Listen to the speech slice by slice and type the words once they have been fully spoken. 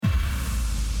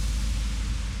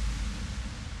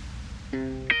Get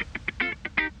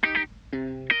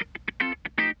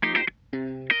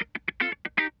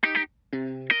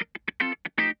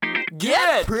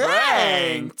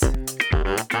pranked!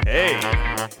 Hey.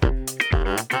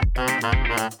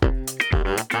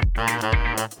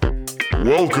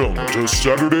 Welcome to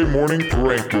Saturday Morning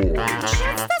Prank Boys.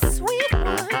 That's the sweet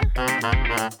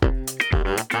one.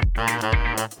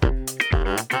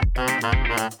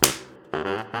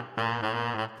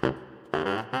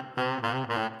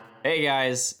 Hey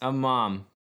guys, I'm Mom.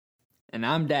 And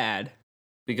I'm Dad.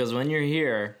 Because when you're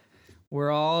here,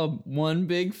 We're all one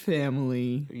big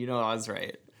family. you know I was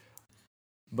right.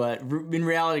 But in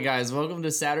reality, guys, welcome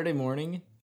to Saturday Morning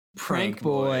Prank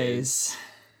Boys.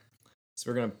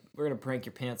 So we're gonna prank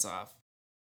your pants off.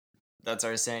 That's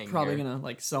our saying. Probably here.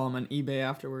 gonna sell them on eBay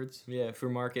afterwards. Yeah, for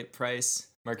market price,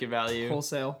 market value.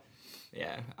 Wholesale.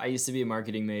 Yeah, I used to be a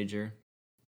marketing major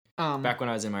back when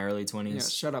I was in my early 20s. Yeah,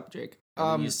 shut up, Jake.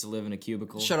 I used to live in a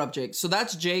cubicle. Shut up, Jake. So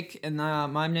that's Jake, and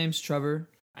my name's Trevor.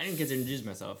 I didn't get to introduce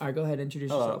myself. All right, go ahead, introduce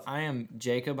Hello, yourself. I am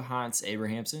Jakob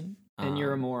Abrahamsen. And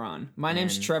you're a moron. My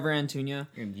name's and Trevor Antuña,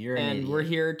 You're an and idiot. we're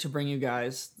here to bring you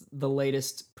guys the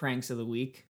latest pranks of the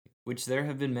week. Which there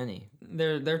have been many.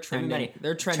 They're trending. many.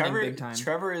 They're trending big time.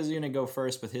 Trevor is gonna go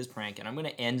first with his prank, and I'm gonna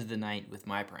end the night with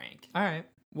my prank. All right.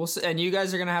 We'll see, and you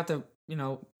guys are gonna have to,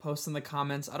 post in the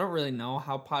comments. I don't really know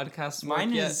how podcasts work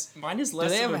Mine yet. is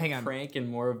less of a hang on. prank and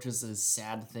more of just a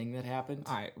sad thing that happened.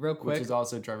 All right, real quick. Which is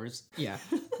also Trevor's. Yeah,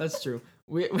 that's true.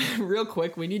 We real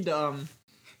quick. We need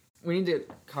to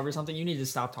cover something. You need to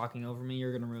stop talking over me.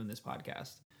 You're gonna ruin this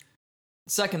podcast.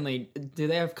 Secondly, do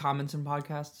they have comments in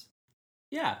podcasts?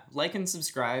 Yeah, like and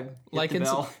subscribe. Hit the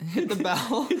bell. Hit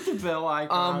the bell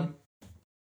icon.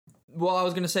 Well, I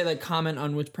was gonna say comment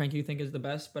on which prank you think is the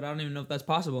best, but I don't even know if that's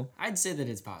possible. I'd say that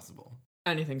it's possible.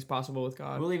 Anything's possible with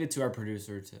God. We'll leave it to our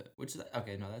producer to.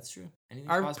 Okay, no, that's true. Anything's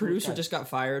Our possible with producer God. just got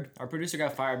fired, Our producer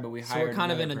got fired, but we so hired. we're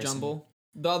kind of in a another person. jumble.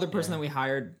 The other person Yeah. that we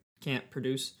hired can't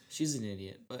produce. She's an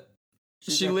idiot, but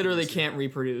She our literally producer. can't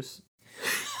reproduce.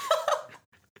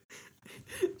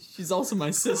 She's also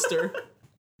my sister.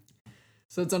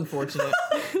 So it's unfortunate.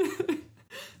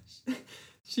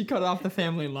 She cut off the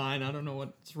family line. I don't know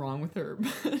what's wrong with her.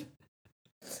 But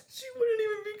She wouldn't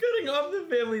even be cutting off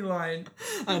the family line.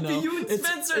 I know. You and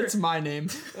Spencer. It's my name.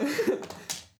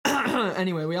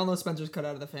 Anyway, we all know Spencer's cut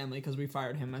out of the family because we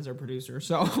fired him as our producer.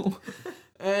 So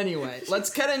anyway, let's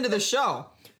get into the show.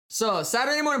 So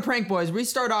Saturday Morning Prank Boys, we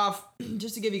start off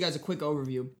just to give you guys a quick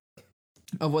overview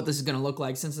of what this is going to look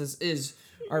like, since this is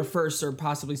our first or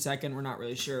possibly second, we're not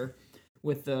really sure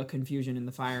with the confusion in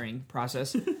the firing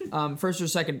process. First or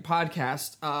second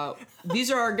podcast.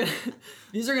 These are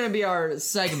gonna be our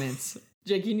segments.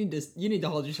 Jake, you need to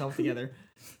hold yourself together.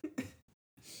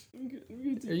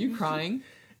 Are you crying?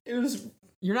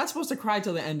 You're not supposed to cry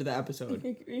till the end of the episode.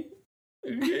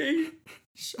 Okay.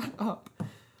 Shut up.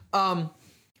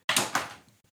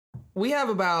 We have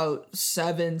about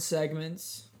 7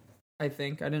 segments, I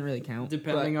think. I didn't really count.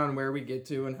 Depending on where we get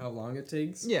to and how long it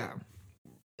takes. Yeah.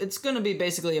 It's going to be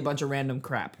basically a bunch of random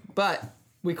crap, but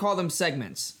we call them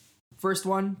segments. First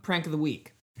one, prank of the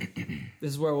week.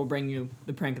 This is where we'll bring you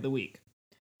the prank of the week.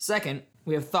 Second,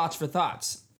 we have thoughts for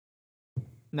thoughts.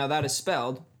 Now that is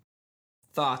spelled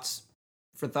thoughts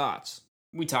for thoughts.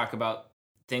 We talk about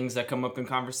things that come up in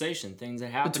conversation, things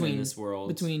that happen in this world.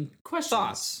 Between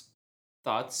questions.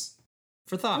 Thoughts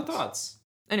For for thoughts. thoughts.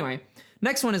 Anyway,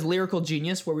 next one is Lyrical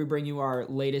Genius, where we bring you our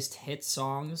latest hit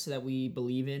songs that we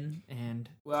believe in and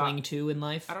cling to in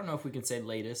life. I don't know if we can say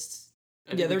latest.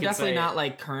 Yeah, they're definitely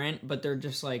not current, but they're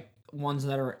just ones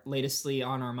that are latestly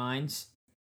on our minds.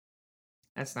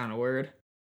 That's not a word.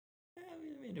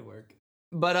 We made it work.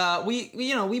 But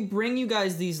we bring you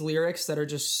guys these lyrics that are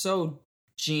just so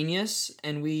genius,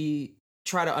 and we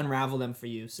try to unravel them for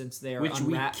you, since they are Which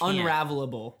we can't.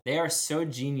 unravelable They are so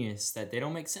genius that they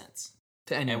don't make sense.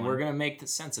 to anyone. And we're going to make the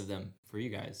sense of them for you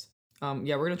guys.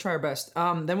 Yeah, we're gonna try our best.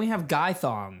 Then we have guy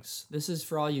thongs. This is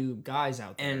for all you guys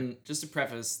out there. And just to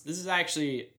preface, this is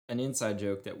actually an inside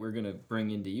joke that we're going to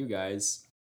bring into you guys.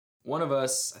 One of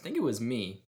us, I think it was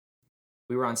me,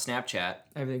 we were on Snapchat.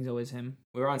 Everything's always him.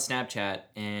 We were on Snapchat,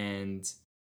 and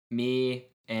me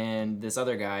and this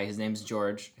other guy, his name's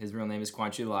George. His real name is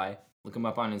Kwanchu Lai. Look him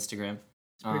up on Instagram.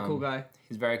 Pretty cool guy.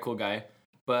 He's a very cool guy.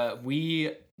 But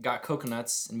we got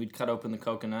coconuts, and we'd cut open the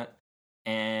coconut.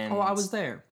 And Oh, I was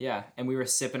there. Yeah, and we were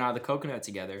sipping out of the coconut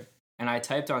together. And I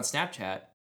typed on Snapchat,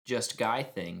 just guy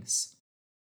things.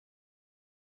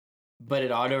 but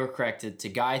it autocorrected to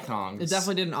guy thongs. It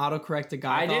definitely didn't autocorrect to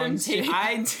guy I didn't thongs.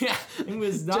 take. It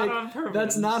was not Jake, on purpose.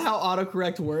 That's not how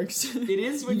autocorrect works. It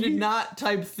is when you you did not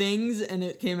type things and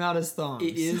it came out as thongs.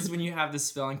 It is when you have the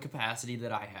spelling capacity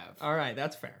that I have. All right,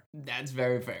 that's fair. That's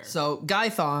very fair. So, guy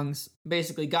thongs,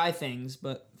 basically guy things,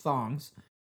 but thongs.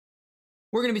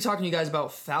 We're going to be talking to you guys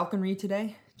about falconry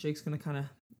today. Jake's going to kind of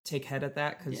take head at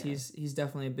that because he's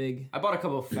definitely a big... I bought a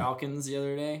couple of falcons the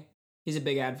other day. He's a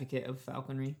big advocate of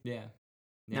falconry. Yeah.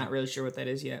 Not really sure what that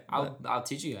is yet. I'll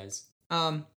teach you guys.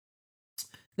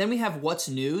 Then we have What's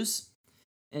News.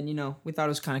 And, you know, we thought it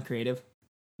was kind of creative.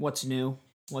 What's new?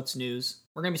 What's news?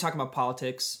 We're going to be talking about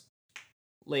politics,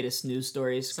 latest news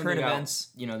stories, Something current about, events.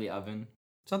 You know, the oven.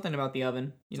 Something about the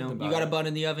oven. You know, Something you got about a it. bun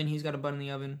in the oven, he's got a bun in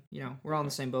the oven. You know, we're all in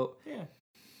the same boat. Yeah.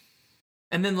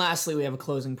 And then lastly, we have a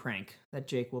closing prank that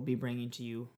Jake will be bringing to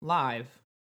you live,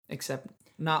 except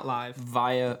not live.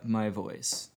 Via my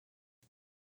voice.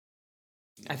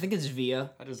 I think it's via.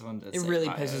 I just wanted to It say really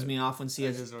via. pisses me off when I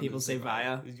just wanted people to say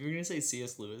via. You're going to say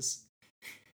C.S. Lewis.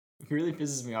 It really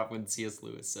pisses me off when C.S.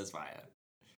 Lewis says via.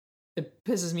 It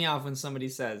pisses me off when somebody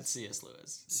says C.S.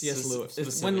 Lewis. C.S. Lewis. When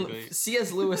Specifically.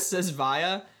 C.S. Lewis says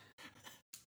via,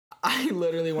 I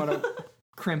literally want to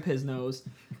crimp his nose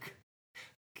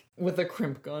with a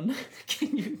crimp gun.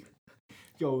 Can you...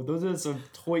 Yo, those are some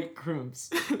toy crimps.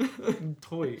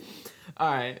 Toy.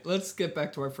 All right, let's get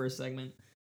back to our first segment.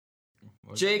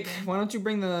 Jake, why don't you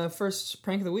bring the first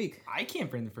prank of the week? I can't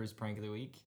bring the first prank of the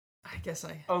week. I guess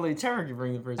I Only Trevor can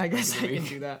bring the first. I prank guess of I the can week.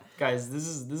 do that. Guys, this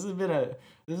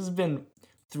has been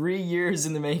 3 years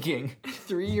in the making.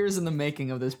 3 years in the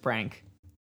making of this prank.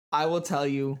 I will tell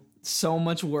you, so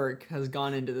much work has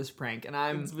gone into this prank, and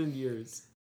It's been years.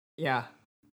 yeah.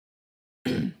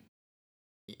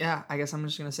 Yeah, I guess I'm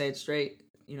just gonna say it straight.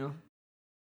 You know,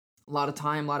 a lot of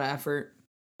time, a lot of effort,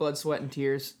 blood, sweat, and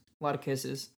tears, a lot of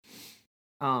kisses.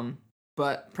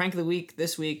 But prank of the week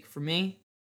this week for me,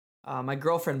 my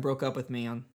girlfriend broke up with me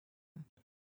on.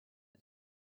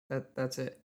 That's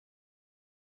it.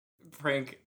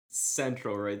 Prank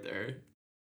central right there.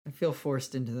 I feel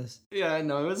forced into this. Yeah,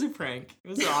 no, it was a prank. It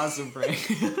was an awesome prank.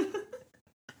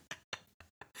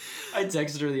 I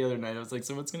texted her the other night. I was like,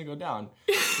 so what's gonna go down?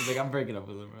 She's like, I'm breaking up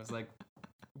with him. I was like,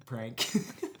 prank.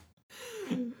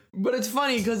 But it's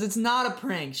funny because it's not a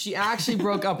prank. She actually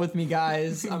broke up with me,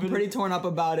 guys. I'm pretty torn up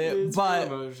about it, It's but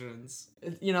real emotions.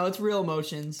 you know, it's real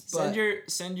emotions. But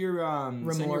Send your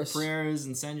Remorse. prayers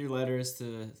and send your letters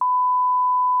to.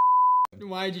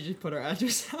 why did you just put our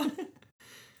address out?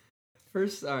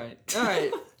 First, all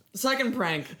right. Second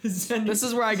prank. This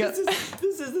is where I got.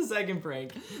 This is the second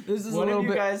prank. This is One a of little you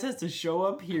bit. guys has to show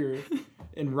up here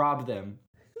and rob them,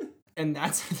 and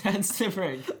that's the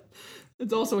prank.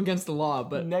 It's also against the law,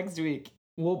 but Next week,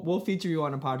 we'll feature you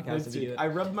on a podcast if you do I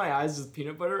that. rubbed my eyes with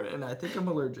peanut butter, and I think I'm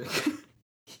allergic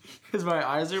because my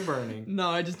eyes are burning. No,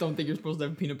 I just don't think you're supposed to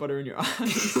have peanut butter in your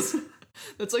eyes.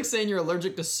 That's like saying you're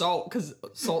allergic to salt because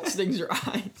salt stings your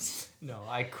eyes. No,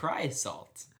 I cry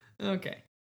salt. Okay.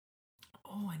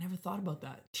 Oh, I never thought about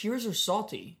that. Tears are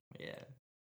salty, Yeah.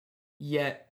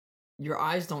 yet your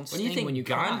eyes don't What do sting you think when you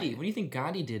Gandhi? cry. What do you think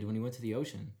Gandhi did when he went to the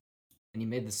ocean, and he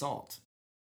made the salt?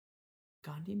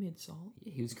 Gandhi made salt?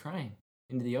 Yeah, he was crying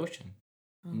into the ocean,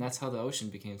 Oh. and that's how the ocean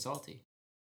became salty.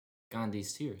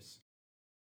 Gandhi's tears.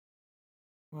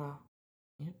 Wow.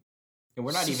 And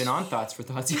we're not even on thoughts for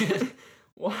thoughts yet.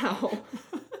 Wow.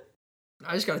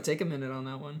 I just gotta take a minute on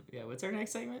that one. Yeah, what's our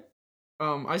next segment?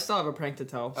 I still have a prank to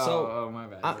tell. Oh, So my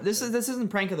bad. this isn't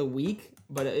prank of the week,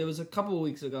 but it was a couple of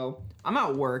weeks ago. I'm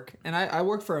at work and I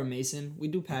work for a mason. We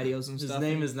do patios and His stuff.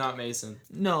 name is not Mason.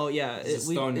 No, yeah, It's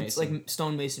a it's like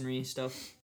stonemasonry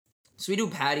stuff. So we do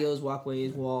patios,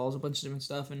 walkways, walls, a bunch of different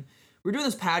stuff, and we're doing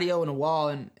this patio and a wall,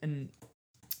 and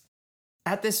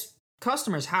at this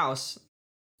customer's house,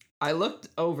 I looked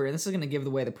over, and this is gonna give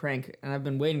away the prank, and I've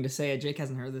been waiting to say it. Jake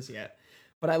hasn't heard this yet,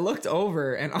 but I looked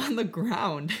over, and on the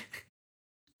ground,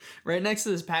 right next to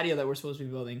this patio that we're supposed to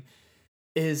be building,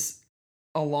 is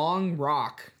a long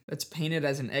rock that's painted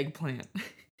as an eggplant.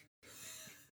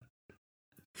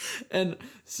 And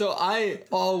so I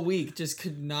all week just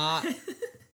could not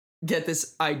get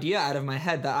this idea out of my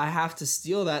head that I have to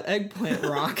steal that eggplant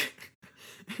rock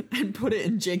and put it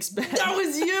in Jake's bed. That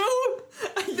was you?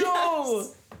 No!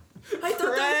 I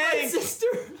thought that was my sister.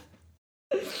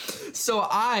 So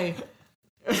I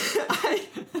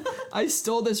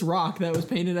stole this rock that was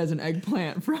painted as an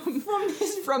eggplant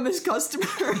from this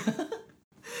customer.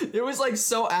 It was like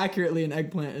so accurately an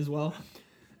eggplant as well.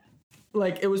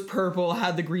 Like, it was purple,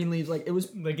 had the green leaves. Like, it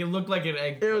was Like it looked like an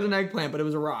egg. It was an eggplant, but it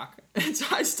was a rock. And so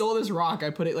I stole this rock.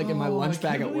 I put it like in my lunch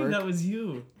bag at work. That was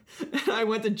you. And I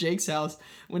went to Jake's house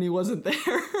when he wasn't there.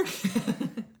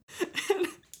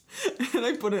 and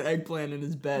I put an eggplant in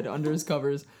his bed under his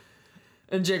covers.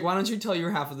 And Jake, why don't you tell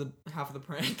your half of the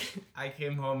prank? I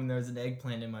came home and there was an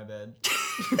eggplant in my bed.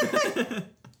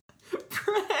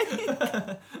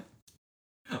 Prank.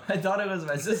 I thought it was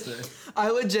my sister. I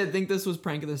legit think this was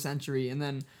prank of the century. And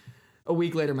then a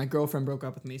week later, my girlfriend broke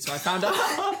up with me. So I found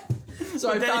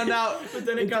out. But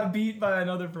then it got beat by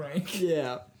another prank.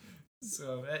 Yeah.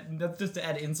 So that's just to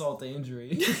add insult to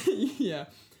injury. Yeah.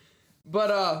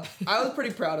 But I was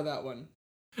pretty proud of that one.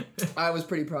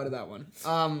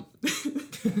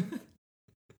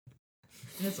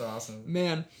 That's awesome.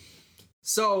 Man.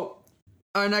 So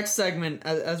our next segment,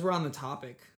 as we're on the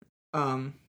topic,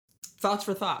 thoughts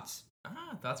for thoughts.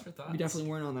 Thoughts for thoughts. We definitely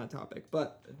weren't on that topic,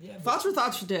 but Yeah, thoughts for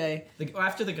thoughts for today. like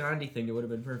after the Gandhi thing, it would have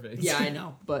been perfect. Yeah, I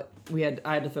know, but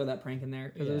I had to throw that prank in there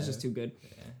because it was Yeah. just too good.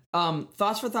 Yeah.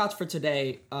 Thoughts for thoughts for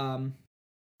today.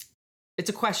 It's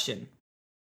a question,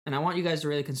 and I want you guys to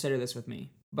really consider this with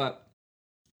me. But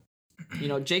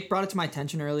Jake brought it to my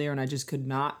attention earlier, and I just could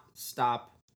not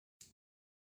stop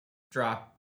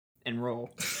Drop. and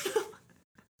roll.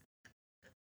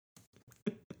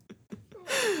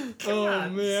 Oh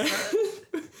man.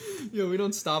 Yo, we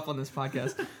don't stop on this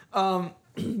podcast.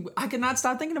 I could not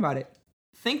stop thinking about it.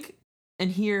 Think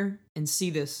and hear and see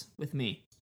this with me.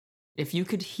 If you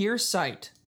could hear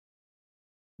sight,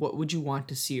 what would you want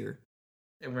to sear?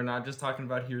 And we're not just talking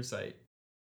about hearsay.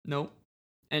 Nope.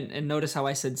 And notice how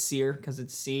I said sear because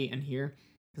it's see and hear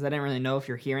because I didn't really know if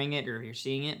you're hearing it or if you're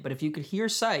seeing it. But if you could hear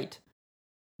sight,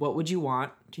 what would you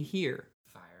want to hear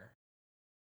Fire.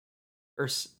 or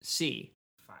see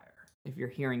Fire. if you're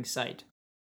hearing sight?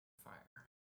 Fire.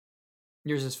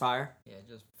 Yours is fire. Yeah,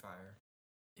 just fire.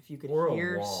 If you could Or a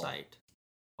hear wall. sight,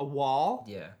 a wall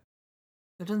Yeah.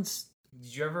 that doesn't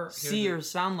Did you ever see or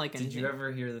sound like anything. Did you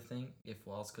ever hear the thing? If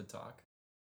walls could talk.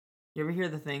 You ever hear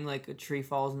the thing like a tree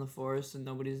falls in the forest and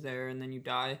nobody's there and then you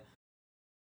die?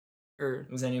 Or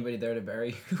Was anybody there to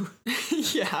bury you?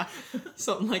 yeah,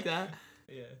 something like that.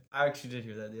 Yeah. I actually did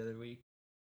hear that the other week.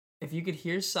 If you could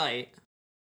hear sight,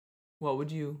 what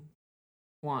would you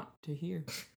want to hear?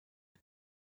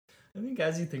 I think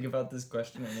as you think about this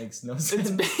question, it makes no sense.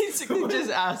 It's basically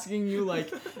just asking you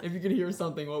like, if you could hear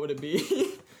something, what would it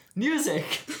be? Music.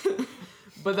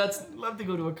 But that's I'd love to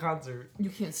go to a concert. you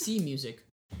can't see music.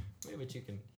 Wait, but you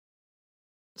can.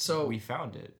 So We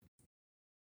found it.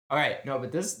 All right, no,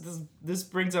 but this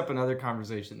brings up another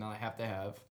conversation that I have to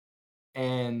have,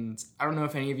 and I don't know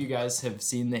if any of you guys have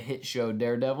seen the hit show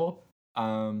Daredevil.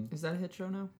 is that a hit show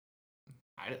now?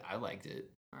 I liked it.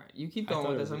 All right, you keep I going thought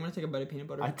with it this. was I'm gonna take a bite of peanut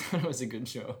butter. I thought it was a good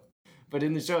show, but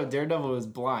in the show, Daredevil was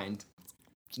blind.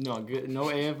 No good. No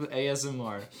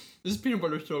ASMR. This peanut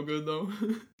butter's so good though.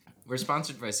 We're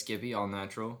sponsored by Skippy All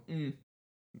Natural. Mm.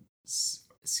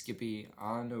 Skippy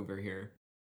on over here.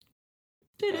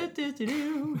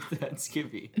 Do-do-do-do-do. That's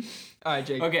Skippy. All right,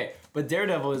 Jake. Okay, but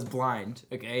Daredevil is blind,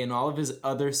 okay, and all of his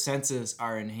other senses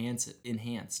are enhanced.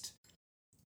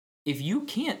 If you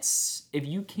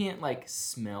can't like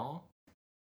smell,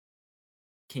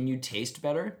 can you taste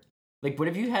better? Like, what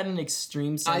if you had an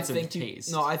extreme sense of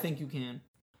taste? I think you can.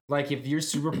 Like, if your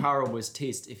superpower was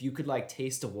taste, if you could like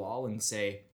taste a wall and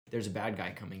say, "There's a bad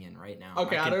guy coming in right now."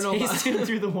 Okay, I could don't know Taste about- him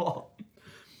through the wall.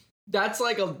 That's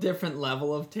like a different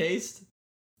level of taste.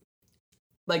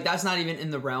 Like that's not even in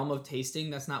the realm of tasting.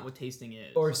 That's not what tasting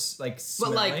is. Or like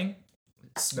But, like- smelling.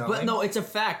 Smelling. But no, it's a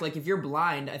fact. Like if you're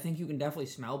blind, I think you can definitely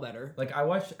smell better. Like I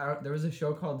watched. There was a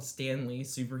show called Stanley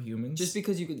Superhumans. Just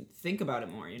because you can think about it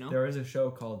more, you know? There was a show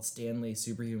called Stanley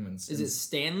Superhumans. Is it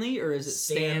Stanley or is it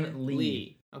Stan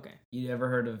Lee. Okay. You ever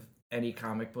heard of any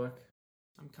comic book?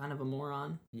 I'm kind of a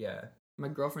moron. Yeah, My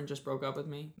girlfriend just broke up with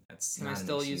me. that's. Can I not an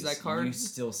still use excuse. that card? You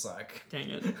still suck. Dang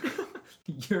it.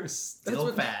 You're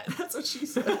still fat. That's what she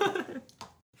said.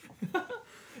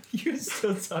 You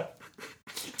still suck.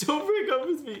 Don't break up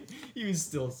with me. You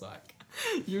still suck.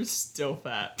 You're still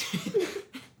fat.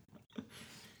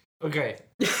 Okay.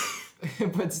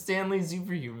 But Stanley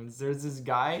Superhumans, there's this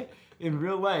guy in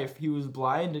real life. He was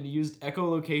blind and he used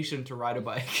echolocation to ride a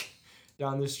bike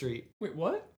down the street. Wait,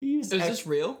 what? He used Is this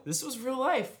real? This was real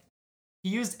life. He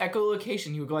used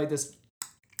echolocation. He would go like this.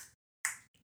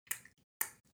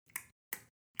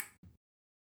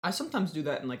 I sometimes do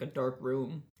that in like a dark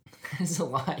room. It's a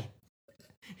lie.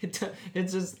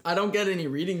 It's just I don't get any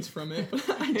readings from it.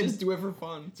 I just do it for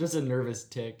fun. it's just a nervous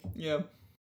tick. Yeah.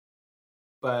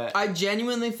 But I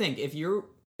genuinely think if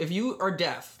you are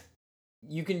deaf,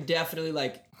 you can definitely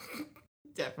like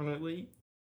Definitely.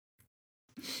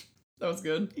 That was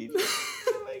good.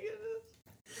 Oh my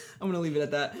goodness. I'm gonna leave it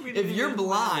at that. We If didn't you're even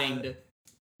plan blind,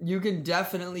 you can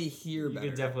definitely hear You better.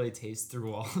 can definitely taste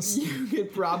through walls. You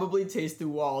could probably taste through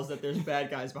walls that there's bad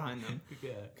guys behind them.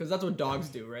 Yeah. Because that's what dogs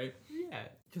do, right? Yeah.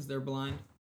 Because they're blind.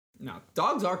 No,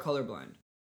 dogs are colorblind.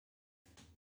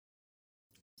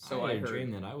 So I I had a heard.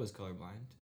 dream that I was colorblind.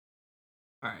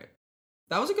 All right,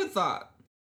 that was a good thought.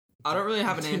 I don't really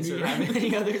have an Did answer. you have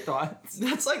any other thoughts?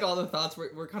 That's like all the thoughts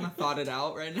we're kind of thoughted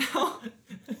out right now.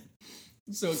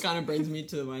 So it kind of brings me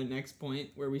to my next point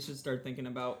where we should start thinking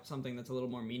about something that's a little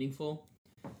more meaningful.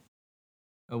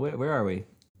 Oh, where are we?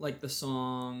 Like the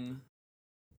song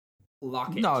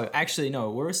Lock It. No, actually,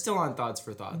 no. We're still on thoughts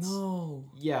for thoughts. No.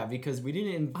 Yeah, because we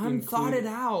didn't. I'm thoughted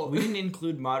out. We didn't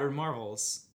include modern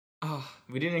marvels. Ah,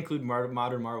 We didn't include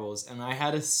modern marvels, and I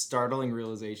had a startling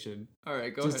realization all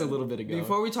right, go just ahead. a little bit ago.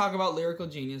 Before we talk about Lyrical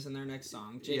Genius and their next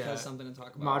song, Jake Yeah. has something to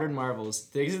talk about. Modern marvels,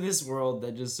 things in this world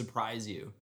that just surprise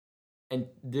you. And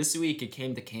this week it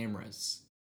came to cameras.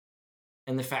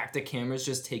 And the fact that cameras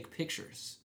just take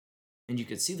pictures. And you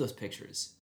could see those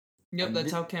pictures. Yep, and that's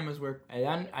thi- how cameras work.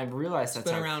 And I realized It's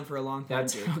that's been how, around for a long time.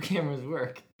 that's Jake. how cameras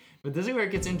work. But this is where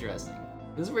it gets interesting.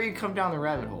 This is where you come down the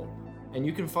rabbit hole. And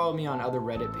you can follow me on other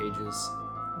Reddit pages.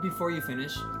 Before you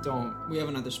finish, Don't. we have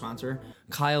another sponsor,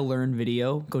 Kyle Learn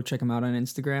Video. Go check him out on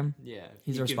Instagram. Yeah.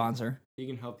 He's he our can- sponsor. He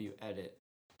can help you edit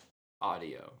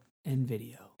audio And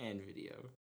video. and video.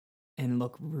 And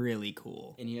look really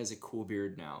cool. And he has a cool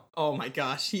beard now. Oh my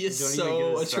gosh, he is Don't even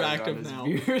get so us started on attractive his now.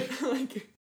 beard. Like,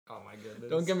 Oh my goodness.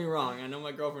 don't get me wrong, I know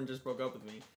my girlfriend just broke up with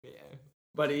me. Yeah.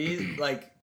 But he's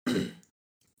like,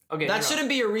 Okay. that shouldn't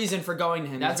be a reason for going to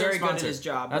him. That's He's our very good at sponsor. his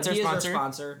job. That's but our he sponsor. is our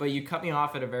sponsor. But you cut me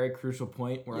off at a very crucial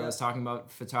point where I Yeah. was talking about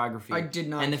photography. I did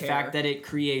not And the care. fact that it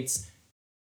creates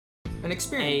An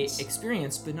experience. a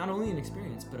experience, but not only an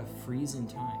experience, but a freeze in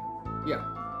time. Yeah.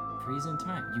 Freeze in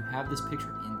time. You have this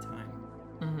picture in time.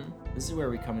 Mm-hmm. This is where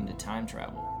we come into time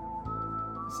travel.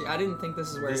 See, I didn't think this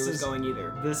is where This he was is- going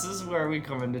either. This is where we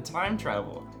come into time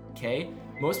travel. Okay?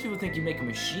 Most people think you make a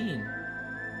machine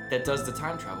that does the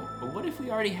time travel. But what if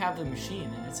we already have the machine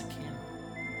and it's a camera?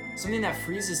 Something that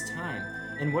freezes time.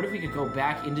 And what if we could go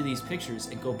back into these pictures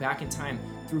and go back in time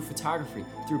through photography,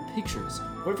 through pictures?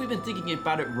 What if we've been thinking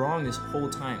about it wrong this whole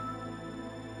time?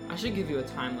 I should give you a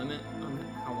time limit on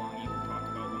how long you can talk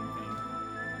about one thing.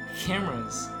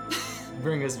 Cameras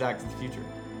bring us back to the future.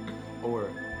 Or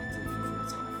into the future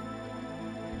itself.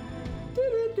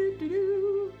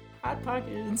 Hot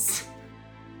pockets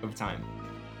of time.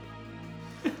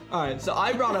 All right, so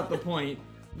I brought up the point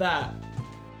that,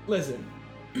 listen,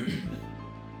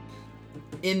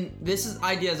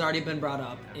 idea has already been brought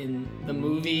up in the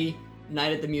movie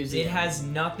Night at the Museum. It has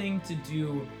nothing to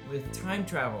do with time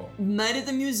travel. Night at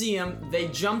the Museum, they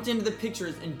jumped into the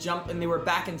pictures and they were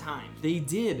back in time. They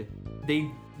did.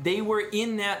 They were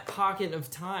in that pocket of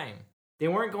time. They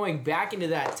weren't going back into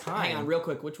that time. Hang on, real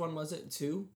quick, which one was it?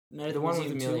 2? Night at The one with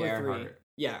Museum, 2 Amelia or 3? Earhart.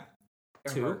 Yeah.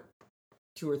 2? Earhart.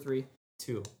 2 or 3.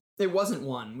 2. It wasn't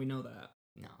 1, we know that.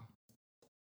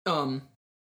 No.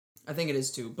 I think it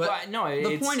is 2. But no,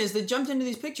 the point is, they jumped into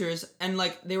these pictures and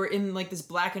like they were in like this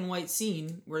black and white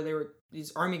scene where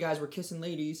these army guys were kissing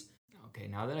ladies. Okay,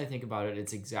 now that I think about it,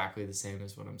 it's exactly the same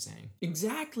as what I'm saying.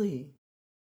 Exactly.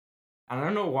 I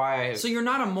don't know why. So you're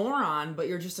not a moron, but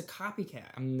you're just a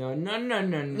copycat. No.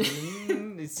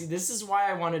 See, this is why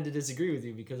I wanted to disagree with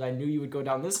you, because I knew you would go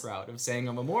down this route of saying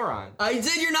I'm a moron. I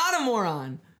said you're not a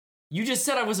moron. You just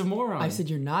said I was a moron. I said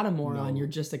you're not a moron. No. You're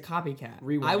just a copycat.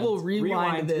 Rewind. I will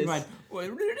rewind this. I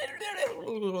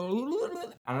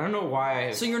don't know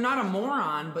why. So you're not a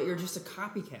moron, but you're just a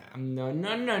copycat. No.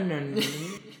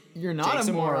 You're not Jake's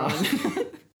a a moron. moron.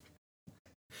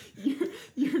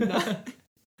 you're not.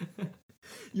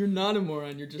 You're not a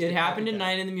moron. You're just. It a happened copycat. at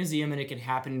night in the museum, and it could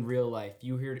happen in real life.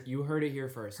 You heard it here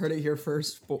first. Heard it here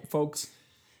first, folks.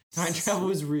 Time travel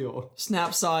is real.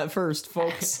 Snap saw it first,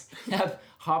 folks.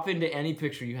 Hop into any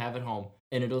picture you have at home,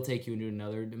 and it'll take you into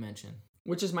another dimension.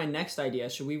 Which is my next idea.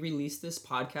 Should we release this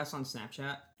podcast on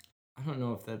Snapchat? I don't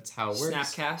know if that's how it works.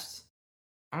 Snapcasts?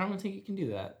 I don't think you can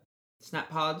do that. Snap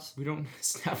pods? We don't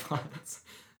snap on it.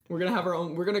 We're gonna have our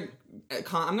own.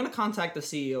 I'm gonna contact the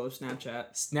CEO of Snapchat.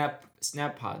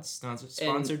 Snap pods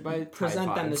sponsored by present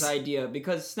Tide them this Pods. idea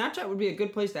because Snapchat would be a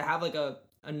good place to have like a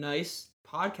nice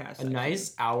podcast. A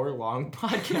nice hour-long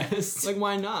podcast. Like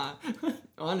why not?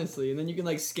 Honestly, and then you can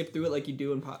like skip through it like you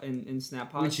do in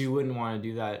Snap pods. Which you wouldn't want to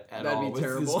do that at That'd all. be with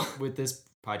terrible. with this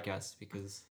podcast,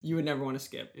 because You would never want to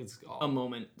skip it's all a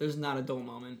moment. There's not a dull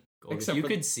moment. gold. If Except you for-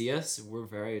 could see us, we're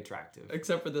very attractive.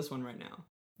 Except for this one right now.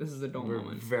 This is a dull We're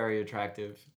moment. very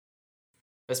attractive.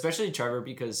 Especially Trevor,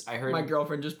 because I heard My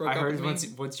girlfriend just broke I up heard with me.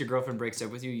 once your girlfriend breaks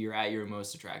up with you, you're at your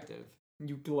most attractive.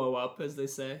 You glow up, as they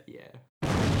say. Yeah.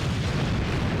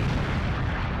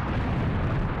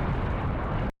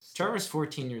 Trevor's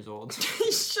 14 years old.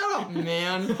 Shut up,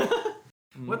 man.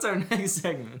 What's our next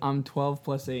segment? I'm 12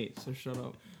 plus 8, so shut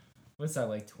up. What's that,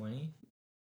 like 20?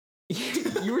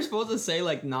 You were supposed to say,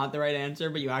 like, not the right answer,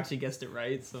 but you actually guessed it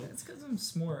right, so. That's because I'm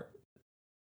smart.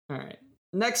 All right.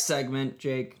 Next segment,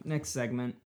 Jake. Next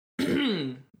segment.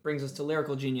 Brings us to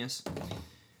Lyrical Genius.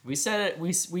 We said it.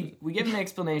 We gave an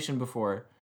explanation before,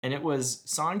 and it was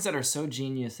songs that are so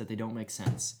genius that they don't make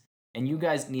sense, and you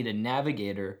guys need a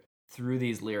navigator through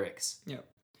these lyrics. Yep.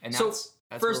 And So, that's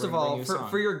first where of we're gonna all, bring you a song.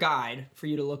 for your guide, for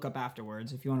you to look up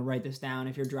afterwards, if you want to write this down,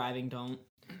 if you're driving, don't.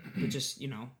 But just,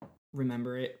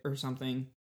 remember it or something.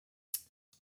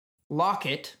 Lock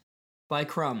It by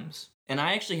Crumbs. And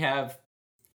I actually have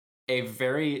a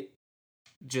very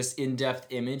just in-depth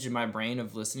image in my brain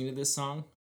of listening to this song.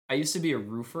 I used to be a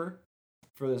roofer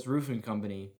for this roofing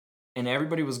company, and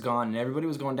everybody was gone, and everybody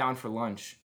was going down for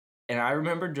lunch. And I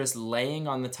remember just laying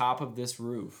on the top of this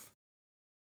roof,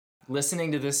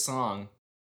 listening to this song,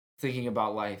 thinking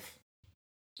about life.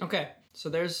 Okay, so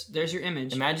there's your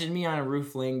image. Imagine me on a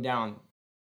roof laying down,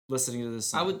 listening to this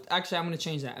song. I'm going to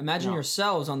change that. Imagine No.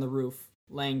 yourselves on the roof,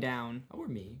 laying down, Or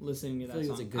me. listening to I that feel like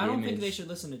song. it's a good I don't think image. they should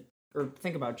listen to or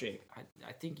think about Jake.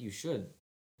 I think you should.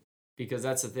 Because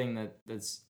that's the thing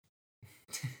that's...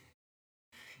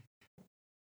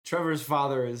 Trevor's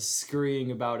father is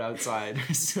scurrying about outside,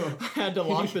 so... I had to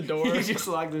lock the door. He just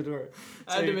locked the door.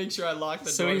 I had to make sure I locked the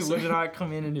so door. he would not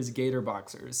come in his gator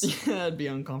boxers. That'd be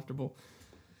uncomfortable.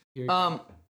 Here- Go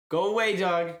Go away,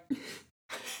 dog.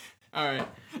 All right,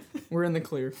 we're in the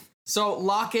clear. So,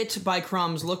 Lock It by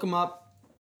Crumbs. Look them up.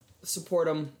 Support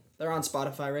them. They're on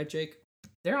Spotify, right, Jake?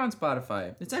 They're on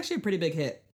Spotify. It's actually a pretty big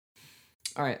hit.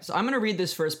 All right, so I'm going to read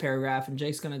this first paragraph, and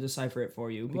Jake's going to decipher it for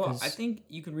you. Because Well, I think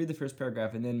you can read the first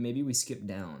paragraph, and then maybe we skip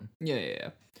down.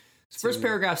 Yeah. So first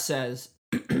paragraph says,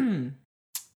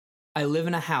 I live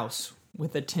in a house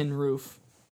with a tin roof,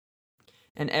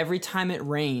 and every time it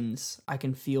rains, I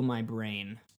can feel my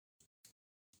brain.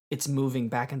 It's moving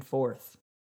back and forth,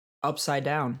 upside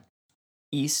down,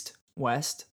 east,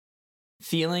 west,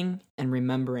 feeling and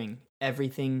remembering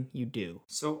everything you do.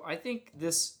 So I think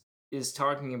this is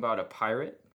talking about a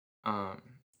pirate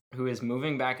who is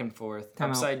moving back and forth,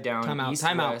 Time out. upside down, Time out. east,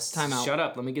 Time out. west. Time out. Shut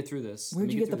up. Let me get through this. Where'd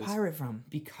Let me you get the through this. pirate from?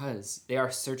 Because they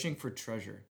are searching for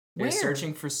treasure. They're Where?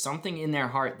 searching for something in their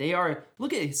heart. They are,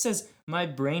 look at it, it says, my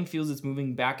brain feels it's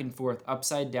moving back and forth,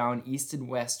 upside down, east and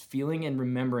west, feeling and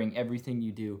remembering everything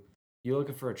you do. You're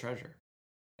looking for a treasure.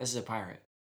 This is a pirate.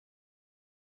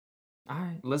 All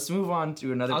right. Let's move on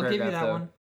to another I'll give paragraph, you that though, one.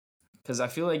 because I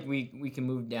feel like we can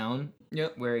move down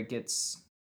Yep. where it gets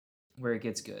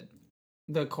good.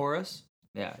 The chorus.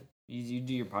 Yeah, you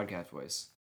do your podcast voice.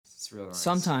 It's real nice.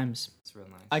 Sometimes It's real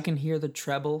nice. I can hear the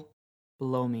treble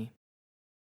below me,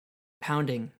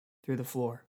 pounding through the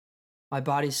floor. My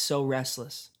body's so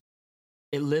restless.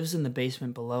 It lives in the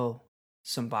basement below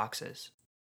some boxes.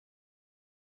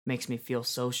 Makes me feel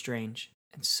so strange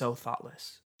and so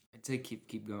thoughtless. I'd say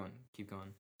keep going. Keep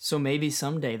going. So maybe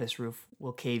someday this roof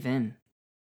will cave in.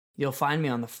 You'll find me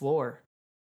on the floor,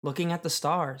 looking at the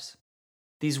stars.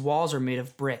 These walls are made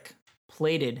of brick,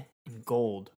 plated in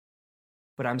gold.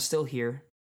 But I'm still here,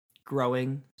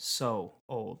 growing so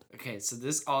old. Okay, so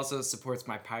this also supports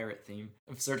my pirate theme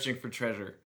of searching for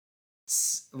treasure.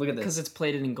 Look at this. Because it's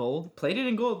plated in gold? Plated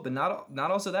in gold, but not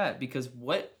also that, because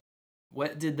what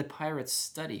did the pirates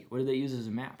study? What did they use as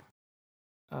a map?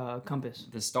 Compass.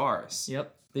 The stars.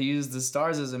 Yep. They used the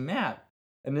stars as a map.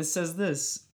 And this says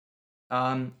this.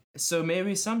 So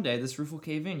maybe someday this roof will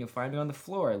cave in. You'll find me on the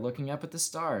floor looking up at the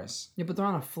stars. Yeah, but they're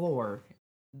on a floor.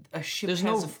 A ship There's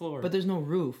has no a floor. But there's no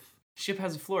roof. Ship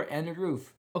has a floor and a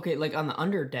roof. Okay, like on the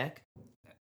under deck.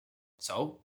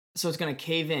 So, So it's gonna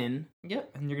cave in.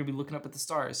 yep, and you're gonna be looking up at the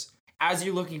stars as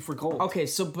you're looking for gold. Okay,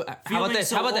 so but how Feeling about this?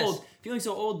 so How about old, this? Feeling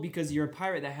so old because you're a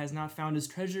pirate that has not found his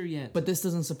treasure yet. But this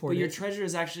doesn't support But your it. treasure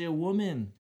is actually a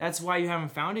woman. That's why you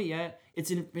haven't found it yet.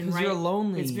 Been 'Cause right. you're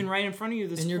lonely. It's been right in front of you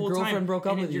this And your whole time. girlfriend broke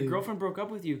up And with your you. girlfriend broke up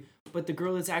with you. But the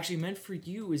girl that's actually meant for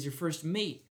you is your first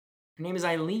mate. Her name is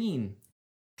Eileen.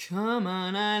 Come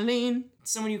on, Eileen.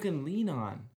 Someone you can lean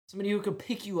on. Somebody who can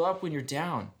pick you up when you're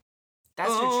down. That's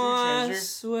your I true treasure.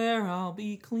 swear I'll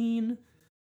be clean.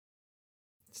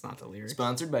 It's not the lyrics.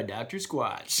 Sponsored by Dr.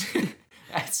 Squatch.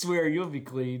 I swear you'll be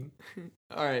clean.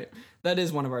 All right, that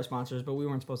is one of our sponsors, but we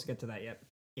weren't supposed to get to that yet.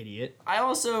 Idiot. I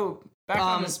also back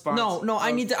on the sponsor. No,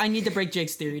 I need to break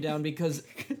Jake's theory down because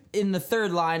in the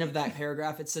third line of that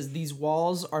paragraph it says these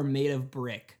walls are made of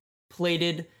brick.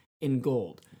 plated in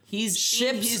gold. He's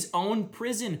in his own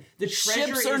prison. The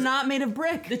treasure Ships are not made of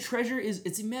brick. The treasure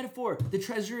it's a metaphor. The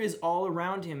treasure is all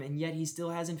around him, and yet he still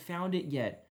hasn't found it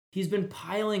yet. He's been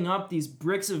piling up these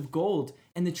bricks of gold,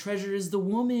 and the treasure is the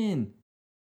woman.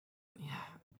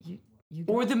 Yeah, you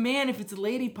Or the man if it's a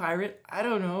lady pirate. I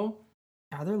don't know.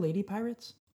 Are there lady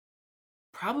pirates?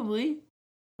 Probably.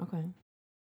 Okay.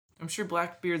 I'm sure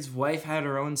Blackbeard's wife had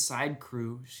her own side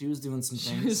crew. She was doing some She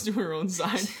things. was doing her own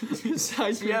side.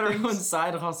 She had her own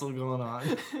side hustle going on.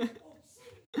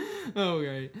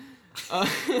 Okay.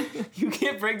 You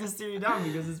can't break this theory down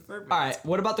because it's perfect. All right.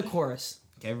 What about the chorus?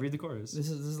 Okay, read the chorus. This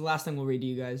is the last thing we'll read to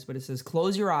you guys, but it says,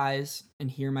 "Close your eyes and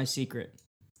hear my secret.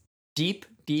 Deep,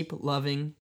 deep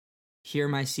loving, hear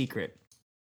my secret.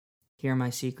 Hear my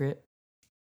secret.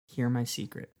 Hear my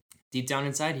secret." Deep down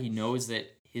inside, he knows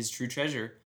that his true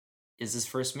treasure is his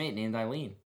first mate named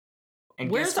Eileen.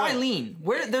 And Where's guess what? Eileen?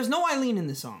 There's no Eileen in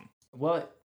this song. Well,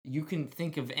 you can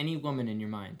think of any woman in your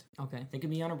mind. Okay. Think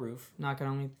of me on a roof. Not gonna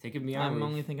only. Think of me on a I'm roof.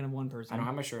 only thinking of one person. I don't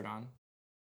have my shirt on.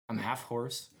 I'm half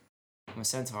horse. I'm a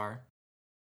centaur.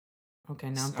 Okay,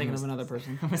 now I'm thinking of another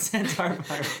person. I'm a centaur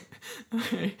pirate.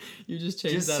 Okay, you just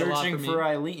changed Just that a lot searching for me. for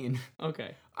Eileen.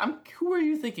 Okay, Who are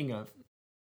you thinking of?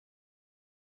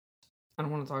 I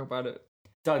don't want to talk about it.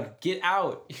 Doug, get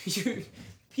out. You're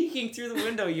peeking through the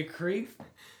window, you creep.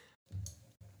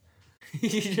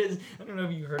 I don't know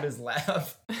if you heard his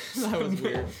laugh. That was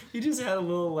weird. He just had a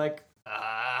little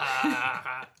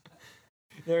ah.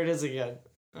 There it is again.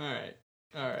 All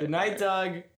right. Good night,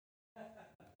 Doug.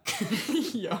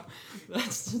 Yo,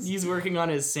 that's just... He's working on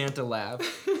his Santa laugh.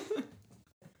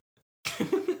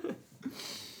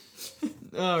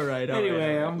 All right.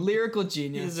 Anyway, lyrical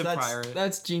genius. he's a that's, pirate.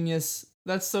 That's genius.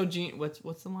 That's so genius.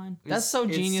 What's the line? That's so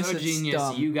It's genius. so it's genius.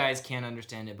 dumb. You guys can't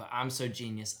understand it, but I'm so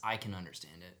genius. I can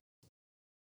understand it.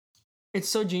 It's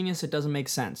so genius. It doesn't make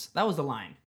sense. That was the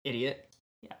line. Idiot.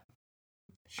 Yeah.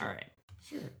 Sure. All right.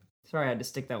 Sure. Sorry, I had to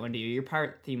stick that one to you. Your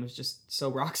pirate theme was just so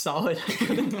rock solid.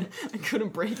 I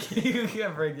couldn't break it. You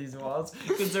can't break these walls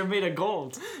because they're made of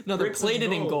gold. No, they're Bricks of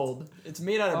plated in gold. gold. It's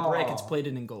made out of brick. It's Oh.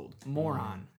 plated in gold.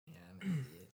 Moron. Yeah, I'm an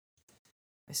idiot.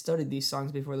 I studied these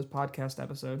songs before this podcast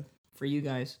episode for you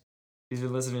guys. He's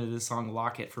been listening to this song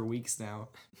 "Lock It" for weeks now.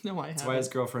 No, I That's haven't. why his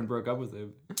girlfriend broke up with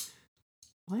him.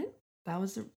 What? That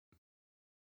was the.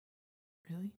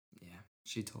 Really? Yeah,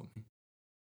 she told me.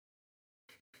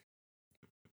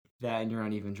 That and your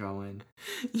uneven jawline.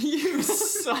 You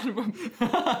son of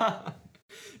a.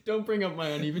 Don't bring up my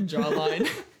uneven jawline.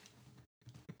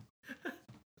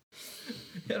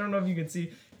 I don't know if you can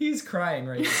see. He's crying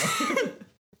right now.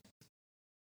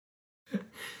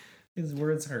 His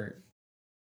words hurt.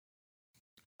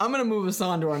 I'm gonna move us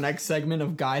on to our next segment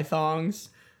of guy thongs.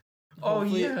 Oh,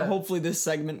 Hopefully- yeah. Hopefully this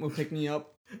segment will pick me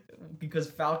up. Because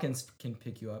falcons can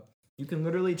pick you up. You can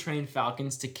literally train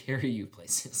falcons to carry you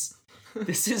places.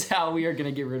 This is how we are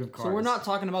gonna get rid of cars. So we're not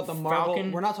talking about the Marvel.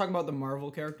 Falcon- We're not talking about the Marvel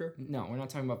character. No, we're not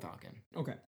talking about Falcon.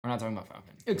 Okay. We're not talking about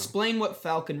Falcon. No. Explain what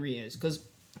falconry is, because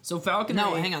So Falcon.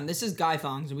 no, hang on. This is guy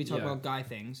thongs, and we talk Yeah. about guy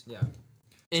things Yeah.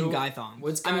 in So guy thongs.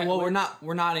 what's I mean, guy- well, what-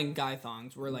 we're not in guy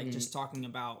thongs. We're like just talking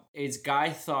about. It's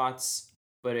guy thoughts,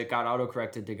 but it got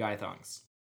autocorrected to guy thongs.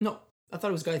 No, I thought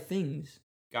it was guy things.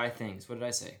 Guy things. What did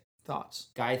I say? Thoughts.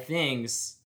 Guy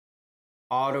things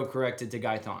autocorrected to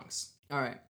guy thongs. All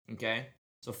right. Okay?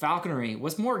 So falconry,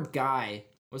 what's more guy,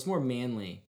 what's more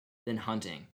manly than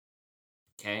hunting?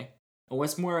 Okay? And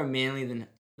what's more manly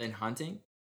than hunting?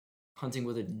 Hunting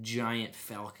with a giant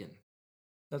falcon.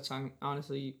 That's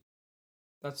honestly,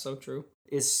 that's so true.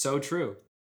 It's so true.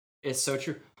 It's so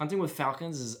true. Hunting with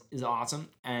falcons is awesome,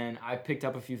 and I picked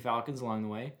up a few falcons along the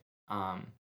way.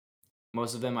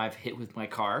 Most of them I've hit with my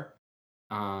car.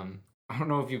 I don't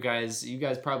know if you guys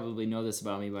probably know this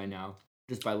about me by now,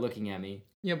 just by looking at me.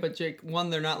 Yeah, but Jake, one,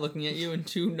 they're not looking at you, and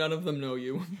two, none of them know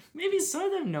you. Maybe some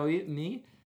of them know me.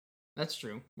 That's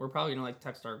true. We're probably gonna like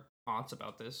text our aunts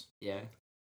about this. Yeah.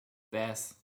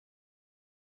 Beth,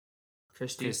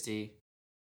 Christy. Christy,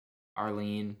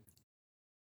 Arlene.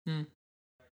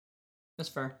 That's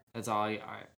fair. That's all I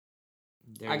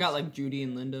I got like Judy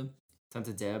and Linda.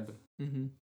 Tante Deb. Mm-hmm.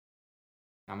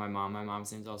 Not my mom. My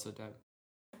mom's name's also Deb.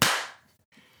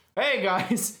 Hey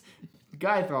guys,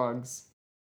 guy thongs,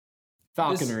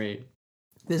 falconry.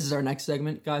 This is our next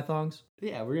segment, guy thongs.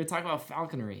 Yeah, we're gonna talk about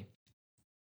falconry.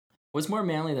 What's more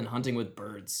manly than hunting with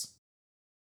birds?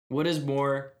 What is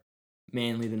more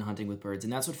manly than hunting with birds?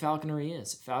 And that's what falconry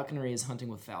is. Falconry is hunting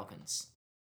with falcons,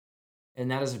 and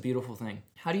that is a beautiful thing.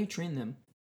 How do you train them?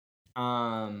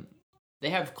 They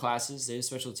have classes. They have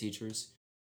special teachers.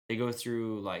 They go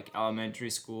through like elementary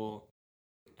school,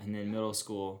 and then middle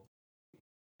school,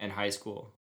 and high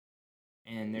school.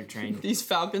 And they're trained. These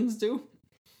falcons do?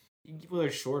 Well,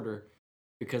 they're shorter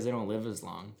because they don't live as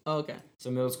long. Oh, okay.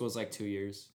 So middle school is like 2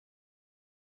 years.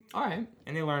 All right.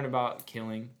 And they learn about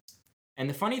killing. And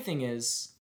the funny thing is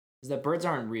that birds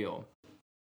aren't real.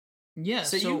 Yeah.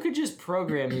 So you could just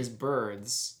program these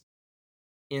birds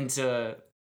into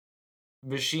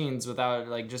machines without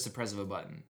like just the press of a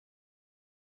button.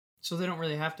 So they don't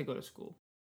really have to go to school.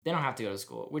 They don't have to go to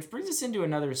school, which brings us into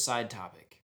another side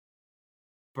topic.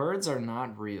 Birds are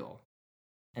not real.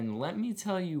 And let me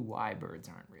tell you why birds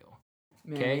aren't real.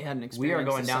 Man, Okay? we had an experience. We are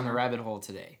going this down the summer. rabbit hole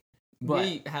today. But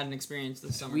We had an experience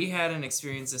this summer. we had an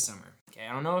experience this summer. Okay,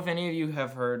 I don't know if any of you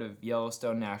have heard of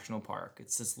Yellowstone National Park.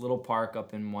 It's this little park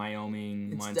up in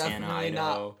Wyoming, Montana,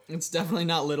 Idaho. It's definitely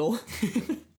not little.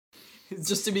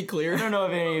 Just to be I clear. don't know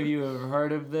if any of you have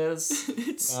heard of this.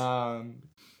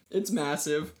 It's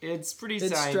massive. It's pretty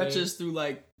It tiny. stretches through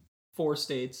like 4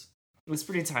 states. It's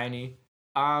pretty tiny.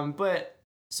 But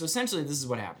so essentially, this is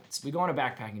what happens. We go on a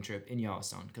backpacking trip in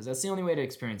Yellowstone because that's the only way to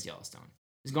experience Yellowstone.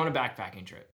 Is go on a backpacking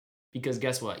trip because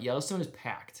guess what? Yellowstone is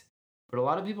packed, but a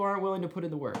lot of people aren't willing to put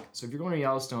in the work. So if you're going to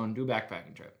Yellowstone, do a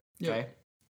backpacking trip. Okay. Yep.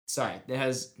 Sorry, that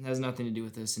has nothing to do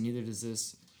with this, and neither does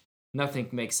this. Nothing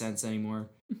makes sense anymore.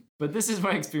 But this is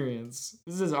my experience.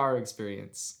 This is our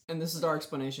experience. And this is our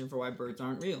explanation for why birds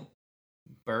aren't real.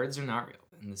 Birds are not real,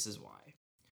 and this is why.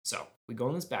 So we go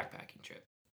on this backpacking trip.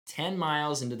 10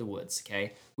 miles into the woods,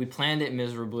 okay? We planned it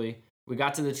miserably. We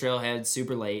got to the trailhead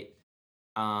super late.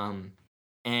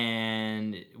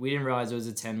 And we didn't realize it was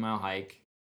a 10-mile hike.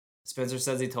 Spencer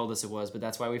says he told us it was, but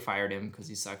that's why we fired him, because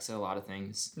he sucks at a lot of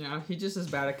things. Yeah, he just is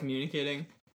bad at communicating.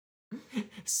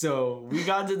 So we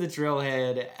got to the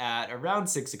trailhead at around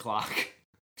 6 o'clock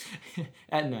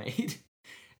at night.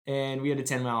 And we had a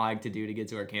 10-mile hike to do to get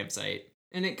to our campsite.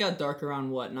 And it got dark around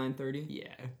what, 9:30? Yeah.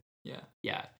 Yeah.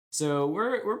 Yeah. So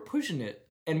we're pushing it.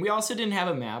 And we also didn't have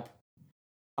a map.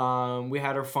 We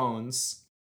had our phones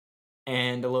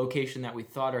and a location that we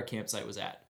thought our campsite was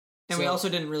at. And we also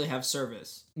didn't really have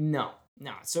service. No.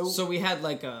 So we had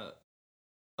like a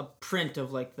print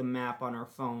of like the map on our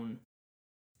phone.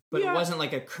 But Yeah. it wasn't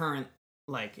like a current,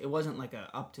 like it wasn't like a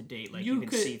up to date, like you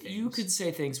could see things. You could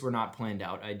say things were not planned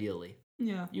out ideally.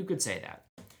 Yeah. You could say that.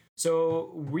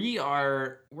 So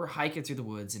we're hiking through the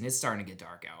woods and it's starting to get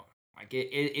dark out. Like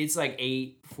it's like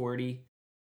 8:40.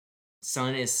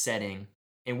 Sun is setting.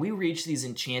 And we reach these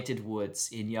enchanted woods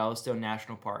in Yellowstone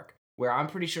National Park, where I'm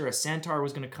pretty sure a centaur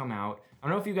was going to come out. I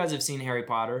don't know if you guys have seen Harry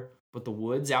Potter, but the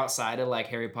woods outside of like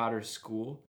Harry Potter's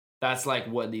school, that's like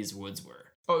what these woods were.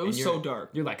 Oh, it And was so dark.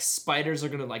 You're like, spiders are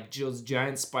going to, like, those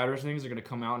giant spider things are going to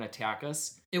come out and attack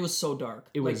us. It was so dark.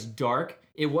 It was dark.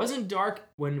 It wasn't dark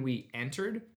when we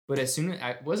entered, but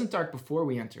it wasn't dark before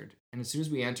we entered. And as soon as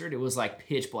we entered, it was like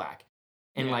pitch black.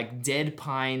 And Yeah. like dead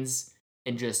pines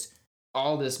and just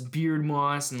all this beard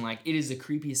moss, and like it is the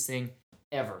creepiest thing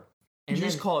ever. And Did you then,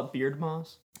 just call it beard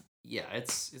moss? yeah,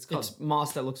 it's called. It's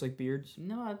moss that looks like beards.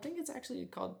 No, I think it's actually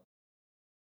called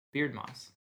beard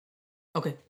moss.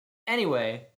 Okay.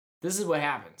 Anyway, this is what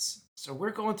happens. So we're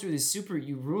going through this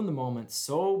you ruined the moment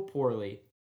so poorly.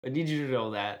 I need you to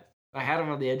know that. I had them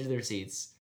on the edge of their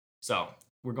seats. So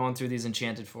we're going through these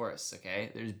enchanted forests,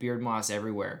 okay? There's beard moss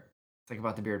everywhere. Think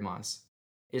about the beard moss.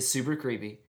 It's super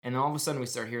creepy. And all of a sudden we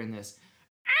start hearing this.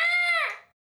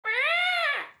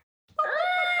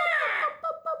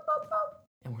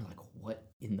 And we're like, what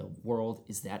in the world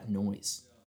is that noise?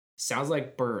 Sounds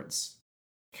like birds.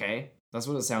 Okay? That's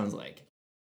what it sounds like.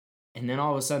 And then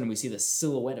all of a sudden we see the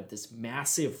silhouette of this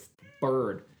massive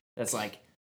bird that's like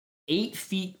 8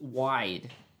 feet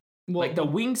wide. Well, Like the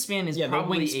wingspan is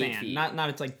probably the 8 wingspan, feet. not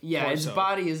it's like Yeah, his torso.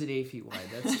 body isn't 8 feet wide.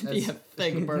 That's Be a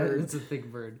thick bird. It's a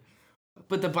thick bird.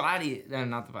 But the body, no,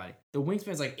 not the body. The wingspan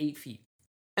is like 8 feet.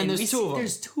 And there's we two see- of them.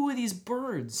 There's 2 of these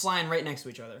birds. flying right next to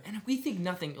each other. And we think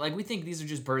nothing, like we think these are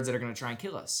just birds that are going to try and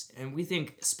kill us. And we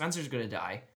think Spencer's going to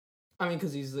die. I mean,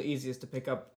 because he's the easiest to pick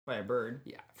up by a bird.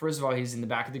 Yeah. First of all, he's in the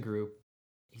back of the group.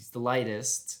 He's the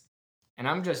lightest. And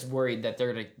I'm just worried that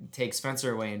they're going to take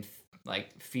Spencer away and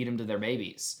like feed him to their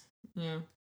babies. Yeah.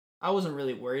 I wasn't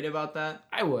really worried about that.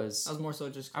 I was. I was more so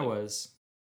just I was.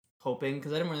 hoping,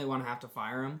 because I didn't really want to have to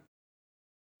fire him.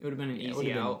 It would have been an Yeah, it easy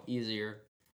would've been out. easier.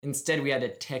 Instead, we had to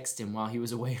text him while he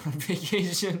was away on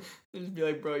vacation. Just be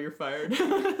like, bro, you're fired.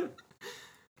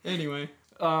 Anyway.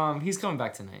 He's coming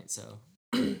back tonight, so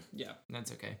Yeah.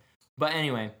 that's okay. But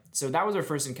anyway, so that was our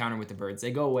first encounter with the birds.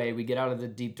 They go away. We get out of the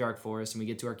deep, dark forest, and we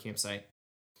get to our campsite.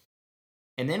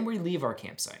 And then we leave our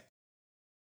campsite.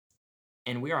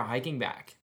 And we are hiking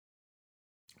back.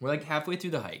 We're like halfway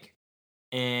through the hike.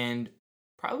 And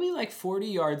probably like 40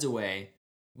 yards away,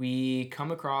 we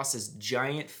come across this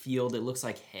giant field that looks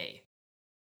like hay.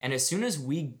 And as soon as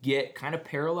we get kind of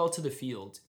parallel to the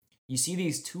field, you see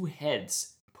these two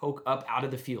heads poke up out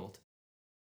of the field.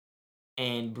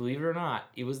 And believe it or not,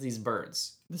 it was these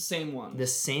birds. The same ones. The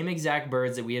same exact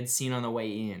birds that we had seen on the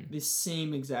way in. The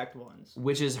same exact ones.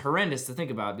 Which is horrendous to think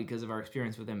about because of our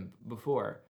experience with them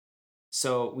before.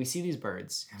 So we see these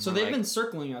birds. So they've been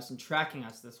circling us and tracking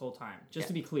us this whole time. Just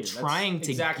to be clear. Trying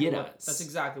to get us. That's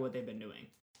exactly what they've been doing.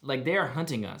 Like, they are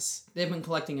hunting us. They've been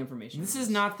collecting information. This is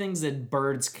not things that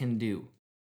birds can do.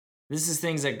 This is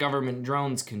things that government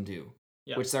drones can do.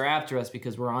 Yep. Which they're after us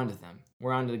because we're onto them.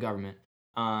 We're onto the government.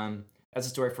 That's a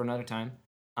story for another time.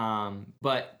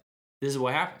 But this is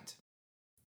what happened.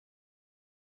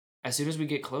 As soon as we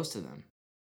get close to them.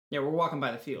 Yeah, we're walking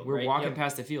by the field. We're walking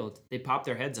past the field. They pop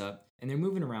their heads up and they're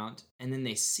moving around. And then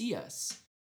they see us.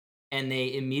 And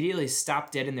they immediately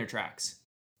stop dead in their tracks.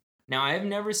 Now, I have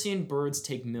never seen birds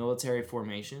take military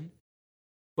formation.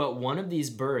 But one of these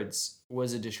birds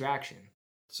was a distraction.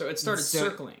 So it started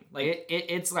circling. Like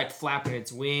it's like flapping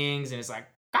its wings and it's like,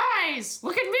 guys,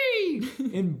 look at me!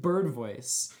 In bird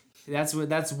voice. That's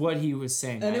what he was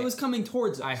saying. And it was coming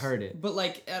towards us. I heard it. But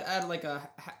like at like a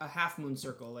half moon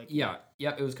circle. Like Yep,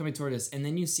 it was coming toward us. And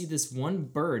then you see this one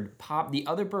bird the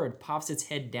other bird pops its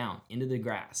head down into the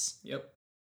grass. Yep.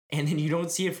 And then you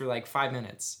don't see it for like 5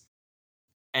 minutes.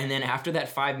 And then after that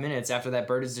 5 minutes, after that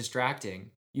bird is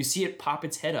distracting, you see it pop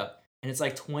its head up and it's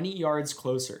like 20 yards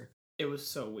closer. It was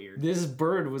so weird. This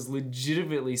bird was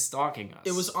legitimately stalking us.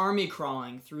 It was army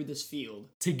crawling through this field.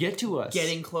 To get to us.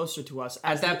 Getting closer to us.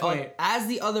 At that point. As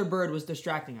the other bird was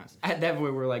distracting us. At that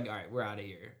point, we're like, all right, we're out of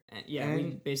here. And we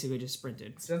basically just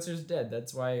sprinted. Spencer's dead.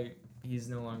 That's why he's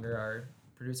no longer our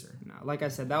producer. No, like I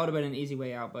said, that would have been an easy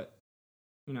way out, but,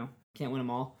 can't win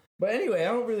them all. But anyway,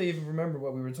 I don't really even remember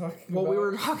what we were talking about. Well, we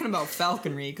were talking about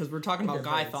falconry because we're talking about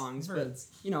guy thongs.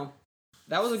 Birds. But,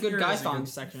 that was a good guy thong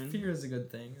section. Fear is a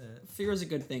good thing. Fear is a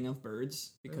good thing of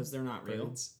birds because they're not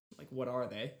real. Like, what are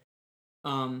they?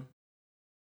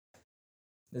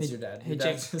 That's your dad. Hey, Your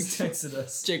dad Jake. just texted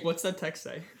us. Jake, what's that text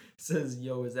say? It says,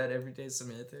 yo, is that everyday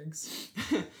semantics?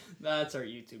 That's our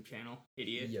YouTube channel,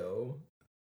 idiot. Yo.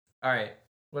 All right.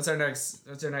 What's our next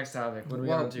topic? What do we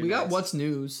got to do? We got what's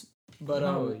news. But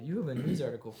you have a news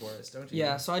article for us, don't you?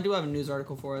 Yeah, so I do have a news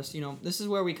article for us. This is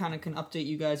where we kind of can update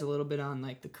you guys a little bit on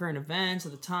like the current events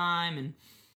of the time, and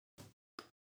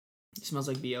it smells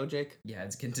like BO, Jake. Yeah,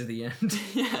 it's getting to the end.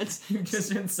 Yeah, you've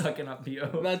just been sucking up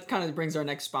BO. That kind of brings our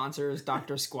next sponsor is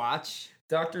Dr. Squatch.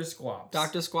 Dr. Squatch.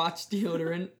 Dr. Squatch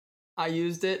deodorant. I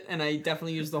used it, and I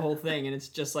definitely used the whole thing, and it's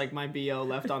just like my BO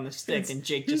left on the stick, and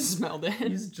Jake just smelled it.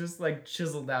 He's just like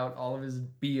chiseled out all of his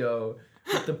BO.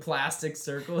 With the plastic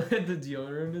circle that the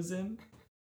deodorant is in.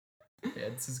 Yeah,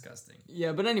 it's disgusting.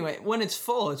 Yeah, but anyway, when it's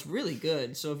full, it's really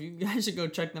good. So if you guys should go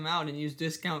check them out and use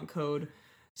discount code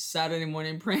Saturday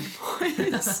Morning Prank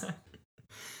Boys.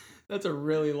 That's a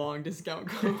really long discount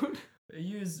code.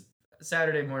 Use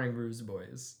Saturday Morning Ruse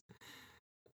Boys.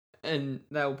 And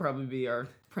that will probably be our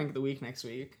prank of the week next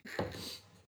week.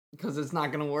 Because it's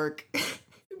not going to work.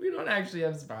 We don't actually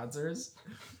have sponsors.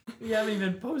 We haven't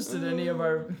even posted any of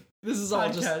our... This is all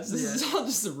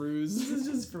just a ruse. This is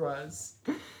just for us.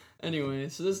 Anyway,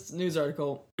 so this news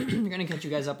article, we're gonna catch you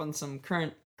guys up on some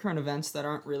current events that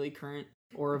aren't really current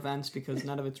or events because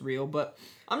none of it's real. But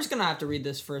I'm just gonna have to read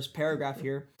this first paragraph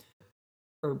here,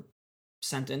 or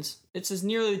sentence. It says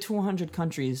nearly 200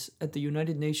 countries at the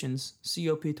United Nations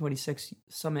COP26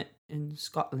 summit in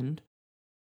Scotland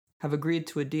have agreed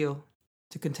to a deal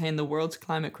to contain the world's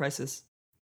climate crisis,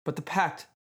 but the pact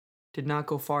did not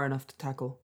go far enough to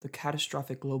tackle the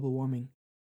catastrophic global warming.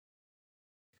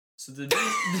 So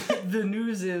the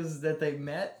news is that they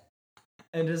met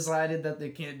and decided that they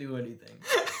can't do anything.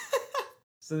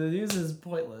 So the news is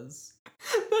pointless.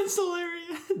 That's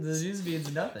hilarious. The news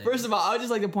means nothing. First of all, I would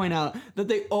just like to point out that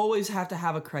they always have to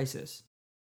have a crisis.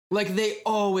 Like, they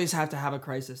always have to have a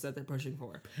crisis that they're pushing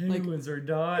for. Penguins are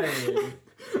dying.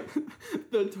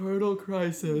 The turtle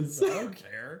crisis. I don't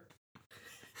care.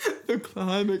 The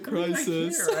climate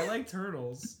crisis. I like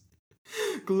turtles.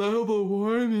 Global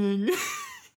warming.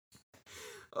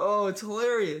 Oh, it's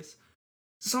hilarious.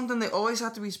 Something they always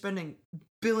have to be spending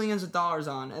billions of dollars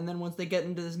on, and then once they get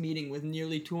into this meeting with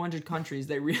nearly 200 countries,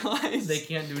 they realize they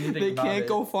can't do anything they about it. can't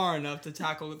go far enough to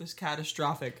tackle this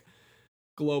catastrophic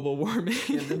global warming.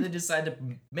 And then they decide to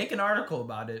make an article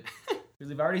about it because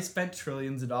they've already spent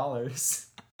trillions of dollars.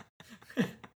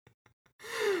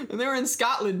 And they were in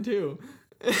Scotland too.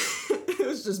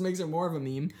 This just makes it more of a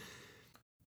meme.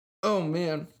 Oh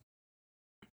man,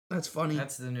 that's funny.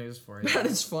 That's the news for you. That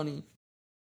is funny.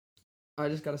 I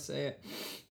just gotta say it.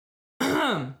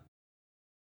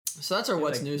 So that's our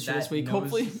what's Like, news for that this week. nose-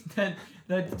 Hopefully.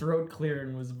 that throat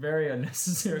clearing was very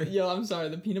unnecessary. Yo, I'm sorry.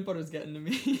 The peanut butter's getting to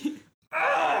me.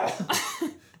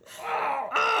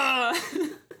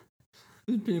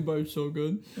 This peanut butter is so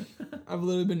good. I've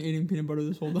literally been eating peanut butter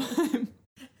this whole time.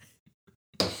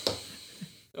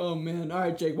 Oh man! All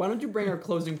right, Jake. Why don't you bring our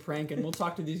closing prank and we'll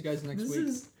talk to these guys next week.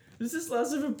 This is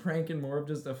less of a prank and more of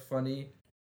just a funny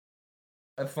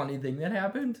thing that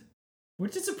happened,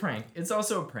 which is a prank. It's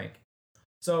also a prank.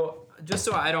 So, just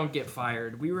so I don't get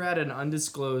fired, we were at an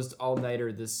undisclosed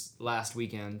all-nighter this last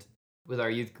weekend with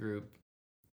our youth group.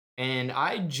 And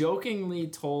I jokingly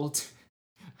told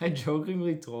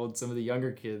some of the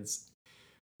younger kids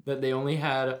that they only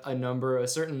had a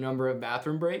certain number of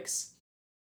bathroom breaks.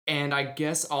 And I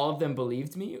guess all of them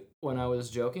believed me when I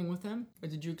was joking with them. But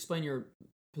did you explain your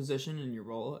position and your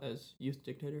role as youth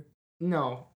dictator?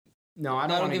 No, I don't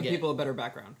That'll want to give people a better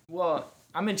background. Well,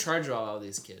 I'm in charge of all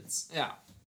these kids. Yeah.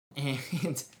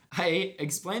 And I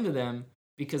explained to them,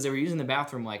 because they were using the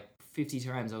bathroom like 50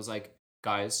 times, I was like,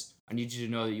 guys, I need you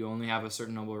to know that you only have a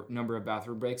certain number of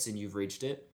bathroom breaks and you've reached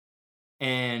it.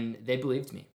 And they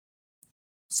believed me.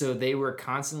 So they were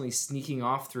constantly sneaking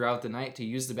off throughout the night to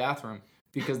use the bathroom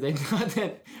because they thought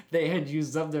that they had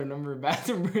used up their number of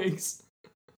bathroom breaks.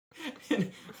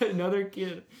 And another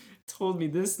kid told me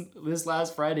this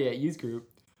last Friday at youth group.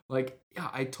 Like, yeah,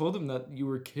 I told them that you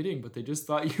were kidding, but they just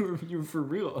thought you were for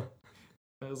real.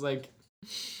 I was like,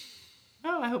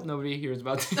 oh, I hope nobody hears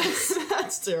about this.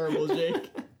 That's terrible, Jake.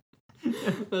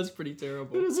 That's pretty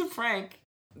terrible. It was a prank.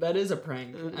 That is a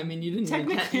prank. I mean, you didn't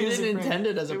Technically, intend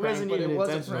it as a prank, but it was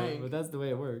a intentional, prank. but that's the way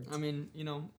it worked. I mean,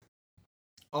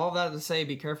 all that to say,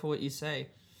 be careful what you say.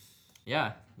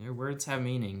 Yeah, your words have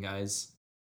meaning, guys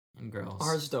and girls.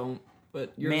 Ours don't,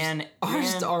 but yours. Man,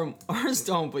 Ours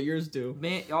don't, but yours do.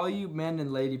 man, all you men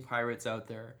and lady pirates out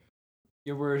there,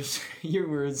 your words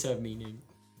have meaning.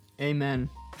 Amen.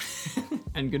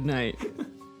 And good night.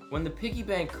 When the piggy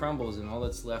bank crumbles and all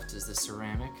that's left is the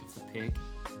ceramic of the pig,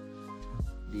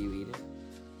 do you eat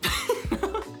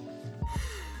it?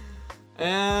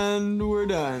 And we're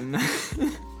done.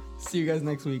 See you guys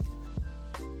next week.